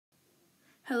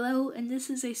Hello, and this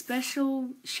is a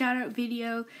special shout-out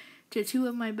video to two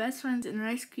of my best friends in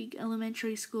Rice Creek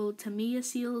Elementary School, Tamia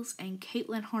Seals and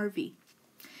Caitlin Harvey.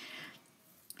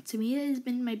 Tamia has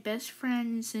been my best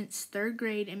friend since 3rd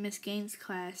grade in Miss Gaines'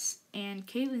 class, and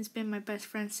Caitlin's been my best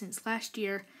friend since last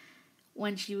year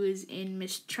when she was in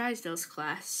Miss Trisdale's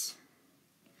class.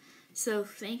 So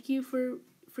thank you for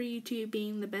you two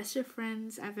being the best of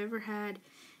friends I've ever had,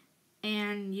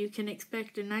 and you can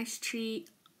expect a nice treat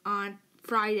on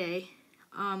Friday.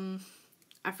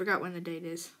 I forgot when the date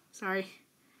is. Sorry.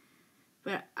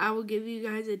 But I will give you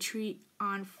guys a treat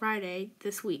on Friday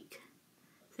this week.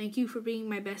 Thank you for being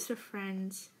my best of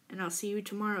friends, and I'll see you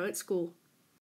tomorrow at school.